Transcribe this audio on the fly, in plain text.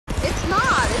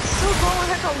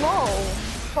low.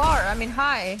 Far, I mean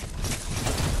high.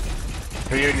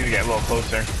 So you need to get a little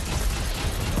closer.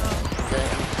 Okay,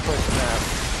 I'm pushing that.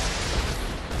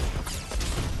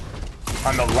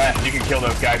 On the left, you can kill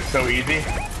those guys so easy.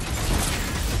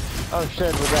 Oh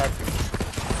shit, we got...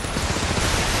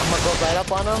 I'm gonna go right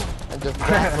up on him and just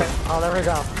grab him. Oh, there we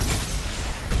go.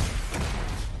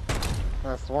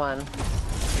 That's one.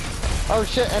 Oh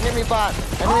shit, enemy bot!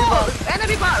 Enemy bot!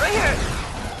 Enemy bot right here!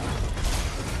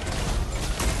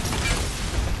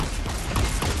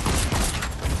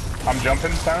 I'm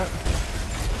jumping, Silent.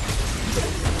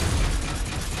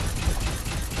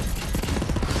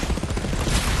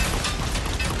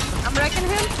 I'm wrecking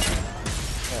him.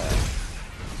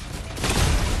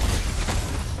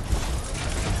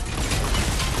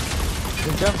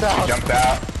 He jumped out. He jumped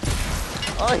out.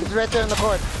 Oh, he's right there in the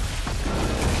court.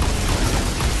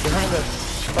 Behind us.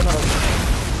 Front of us.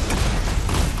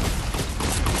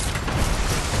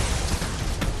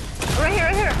 Right here,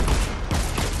 right here.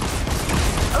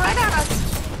 Right at us.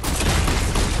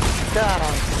 Got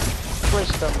him.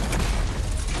 Squished him.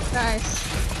 Nice.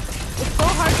 It's so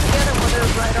hard to get him when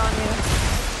they're right on you.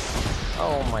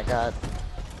 Oh my god.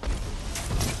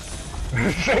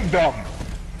 So dumb.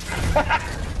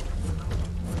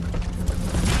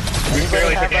 We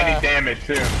barely took any damage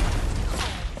too.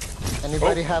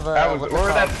 Anybody have a... Where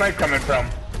did that snipe coming from?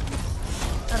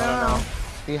 I don't know.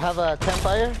 Do you have a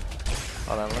campfire?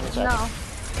 Hold on, let me check. No.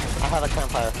 I have a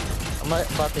campfire. I'm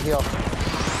about to heal.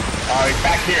 Oh, he's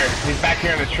back here. He's back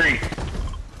here in the tree.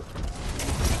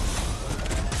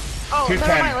 Oh, 210.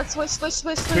 never mind. Let's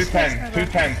switch. 210,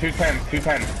 210, 210,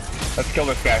 210. Let's kill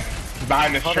this guy. He's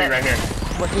behind this tree right here.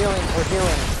 We're healing.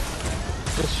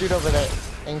 Just shoot over there,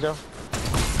 Angel.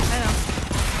 I know.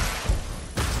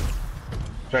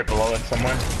 It's right below it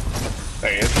somewhere.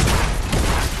 There he is.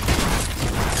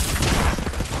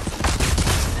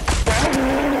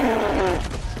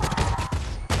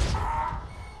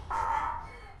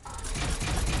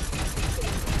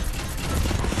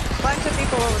 Bunch of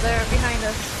people over there behind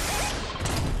us.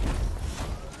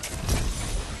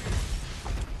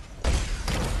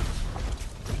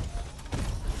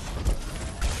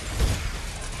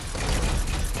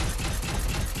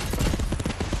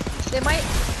 They might.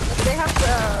 They have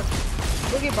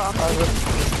boogie bombs. Oh, there's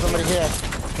somebody here.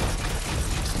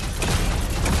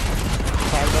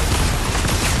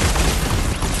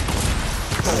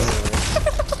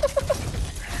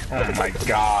 Oh my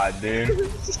god, dude.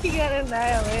 He got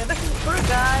annihilated. Poor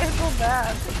guy, so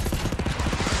bad.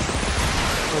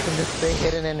 We can just stay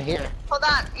hidden in here. Hold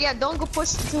on. Yeah, don't go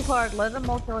push too hard. Let them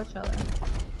all kill each other.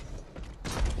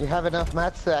 You have enough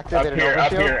mats to activate an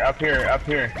overshield? Up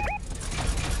here.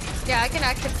 Yeah, I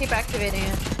can keep activating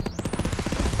it.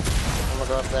 I'm gonna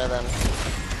go up there then.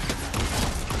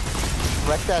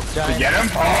 Wreck that giant. You get him?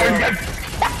 Oh,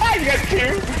 you got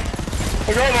two.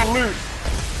 Look at all the loot.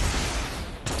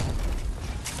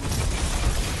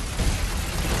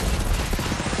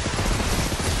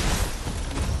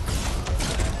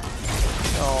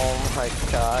 Oh my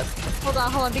god. Hold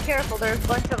on. Be careful. There's a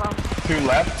bunch of them. Two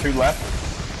left.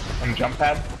 On the jump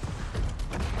pad.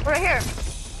 Right here.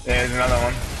 Yeah, there's another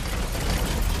one.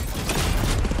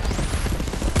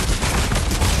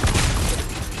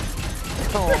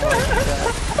 Oh my god.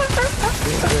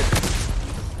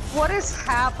 What is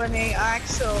happening,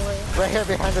 actually? Right here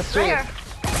behind the tree. Right here.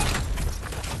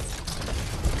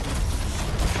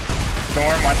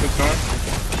 Storm, watch the storm.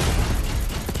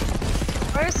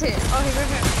 Where is he? Oh, he's right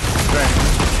here.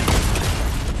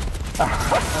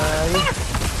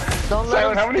 Don't let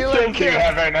him How many steal kills do you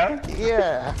have right now?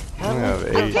 Yeah. How many have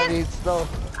kills 8. have you stolen?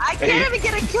 I can't even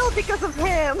get a kill because of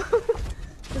him.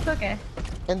 It's okay.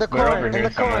 In the They're over corn, in here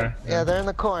the corn. somewhere. Yeah, they're in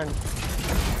the corn.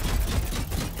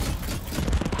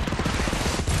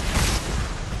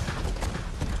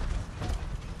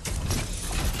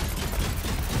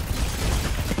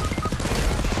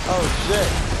 Oh shit.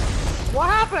 What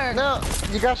happened? No,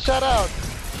 you got shut out.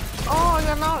 Oh,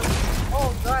 you're not.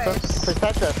 Oh, guys.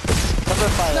 Protect us. Cover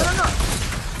fire.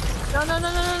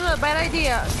 No. Bad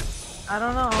idea. I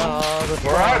don't know. Oh, the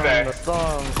storm. Where are they? The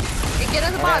storm. Hey, get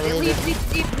in the box. leave Leave me.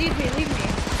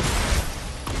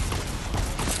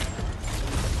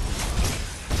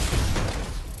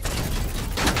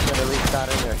 Should at least got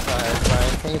in your side,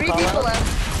 right? Can you Three call people out? left.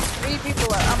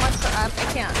 I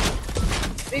can't.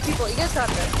 3 people. You guys got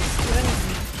this. Even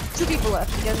 2 people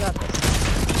left. You guys got this.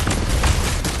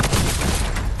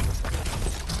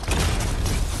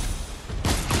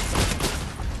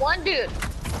 One dude.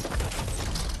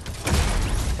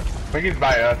 I think he's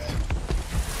by us.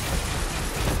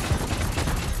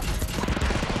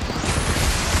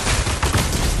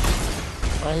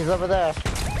 Oh, he's over there.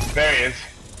 There he is.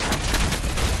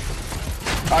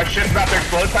 Oh, shit's about to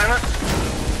explode, Silent.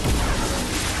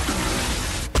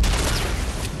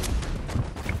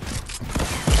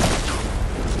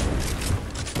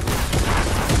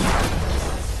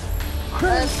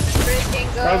 Let's freaking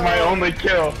go. That was my only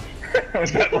kill.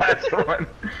 Was that last one.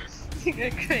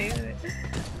 You're crazy.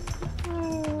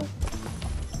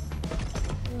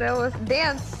 That was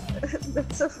dance.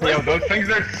 That's so funny. Yo, those things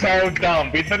are so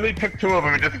dumb. We literally took 2 of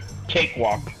them and just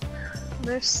cakewalked.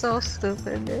 They're so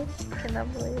stupid, dude.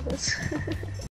 Cannot believe this.